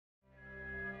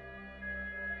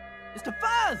Mr.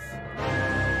 Fuzz!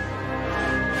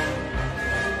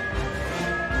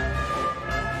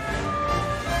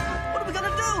 What are we gonna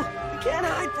do? We can't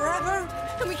hide forever.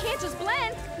 And we can't just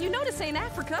blend. You know this ain't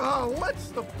Africa. Oh, what's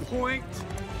the point?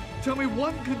 Tell me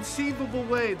one conceivable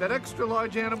way that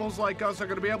extra-large animals like us are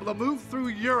going to be able to move through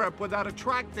Europe without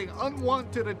attracting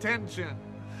unwanted attention.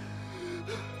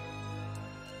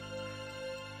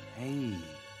 Hey.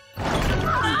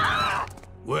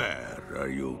 Where are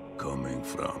you coming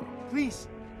from? Please,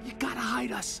 you gotta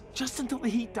hide us, just until the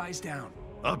heat dies down.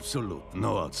 Absolute,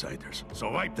 no outsiders.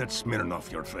 So wipe that smear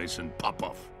off your face and pop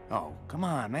off. Oh, come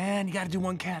on, man. You gotta do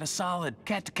one cat a solid.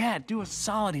 Cat to cat, do a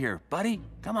solid here, buddy.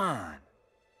 Come on.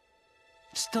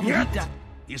 Still the heat die.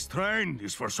 This train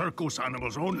is for circus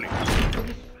animals only.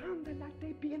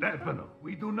 Stefano,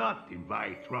 we do not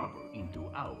invite trouble into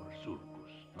our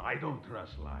circus. I don't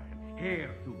trust lion.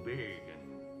 Hair too big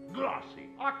and glossy.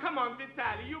 Oh, come on,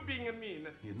 Vitaly, you being a mean.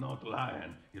 He's not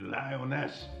lion. He's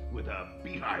lioness with a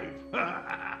beehive.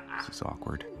 This is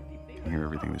awkward. I can hear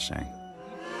everything they're saying.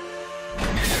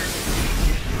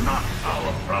 Not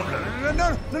our problem.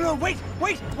 No, wait!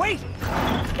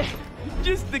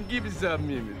 Just to give us a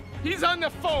minute. He's on the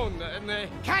phone and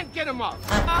can't get him off.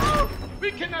 Oh,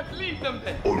 we cannot leave them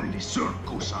there. Only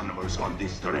circus animals on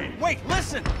this train. Wait,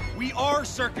 listen! We are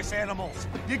circus animals.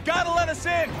 You gotta let us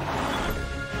in!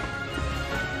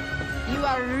 You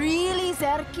are really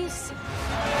circus?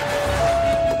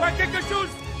 My kick your shoes!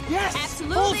 Yes!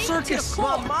 Absolutely. Full circus!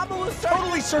 My mama was circus.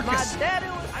 Totally circus. My daddy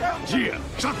was circus. Gia,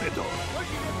 shut the door.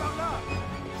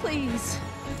 Please.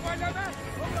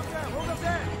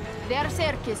 They're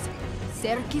circus.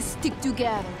 Circus stick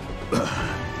together.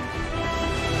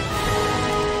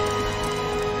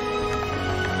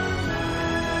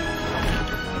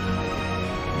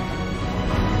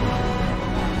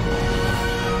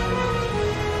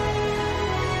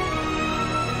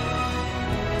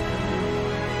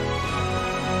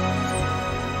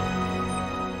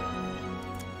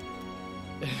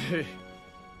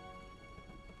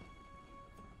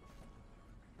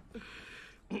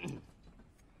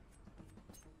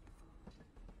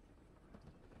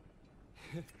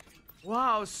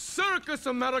 Wow, Circus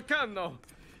Americano.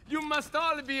 You must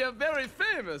all be very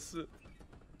famous.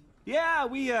 Yeah,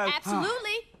 we,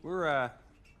 Absolutely. we're,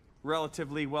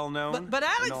 relatively well known. But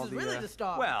Alex in all is really the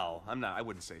star. Well, I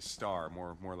wouldn't say star,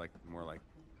 more like,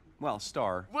 well,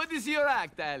 star. What is your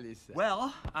act, Alice?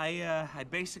 Well, I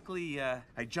basically,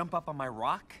 I jump up on my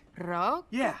rock. Rock?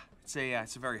 Yeah,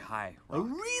 it's a very high rock. A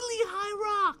really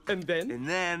high rock. And then? And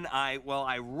then I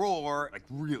roar,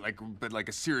 like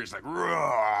a serious, like,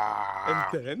 roar. And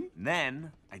then? And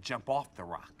then I jump off the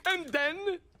rock. And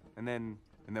then? And then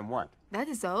what? That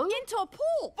is all? Into a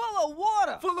pool. Full of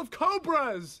water. Full of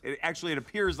cobras. It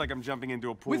appears like I'm jumping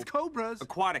into a pool. With cobras.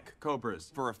 Aquatic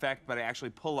cobras for effect, but I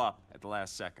actually pull up at the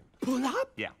last second. Pull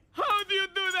up? Yeah. How do you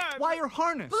do that? Wire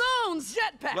harness. Balloons.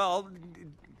 Jetpack. Well,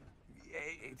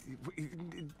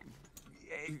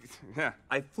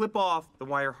 I flip off the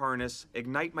wire harness,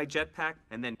 ignite my jetpack,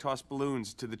 and then toss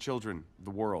balloons to the children of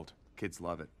the world. Kids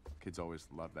love it. Kids always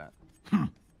love that.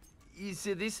 Is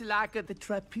this like the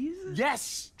trapeze?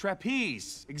 Yes!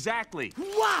 Trapeze! Exactly!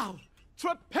 Wow!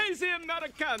 Trapeze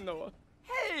Americano.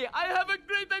 Hey, I have a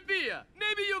great idea.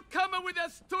 Maybe you come with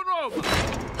us to Rome.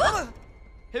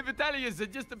 Hey, Vitaly is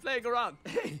just playing around.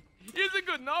 Hey, is it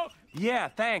good, no? Yeah,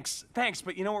 thanks.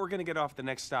 But you know what? We're gonna get off the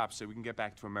next stop so we can get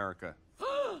back to America.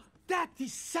 That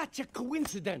is such a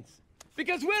coincidence.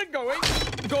 Because we're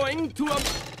going to,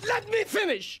 let me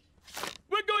finish.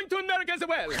 We're going to America as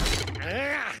well.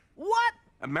 What?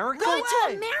 America? Going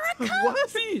to America? What?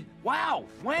 See, Wow,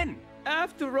 when?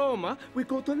 after Roma, we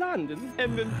go to London,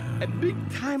 and then a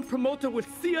big-time promoter will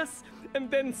see us and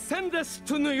then send us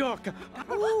to New York.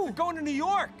 We're going to New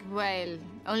York! Well,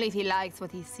 only if he likes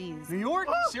what he sees. New York?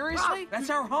 Seriously? That's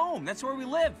our home. That's where we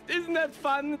live. Isn't that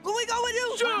fun? Can we go with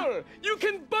you? Sure, you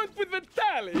can bunk with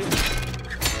Vitaly.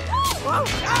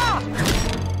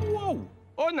 Whoa!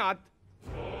 Or not.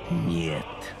 Yet.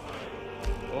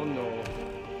 Oh no.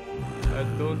 I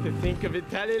don't think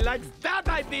Vitaly likes that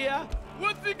idea.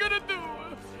 What's he gonna do?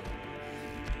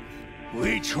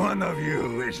 Which one of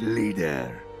you is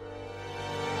leader?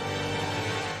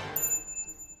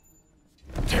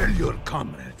 Tell your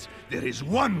comrades, there is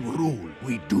one rule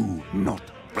we do not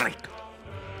break.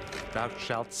 Thou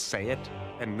shalt say it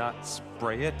and not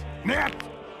spray it. Net!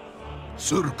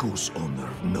 Circus owner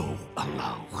no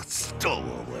allow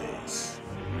stowaways.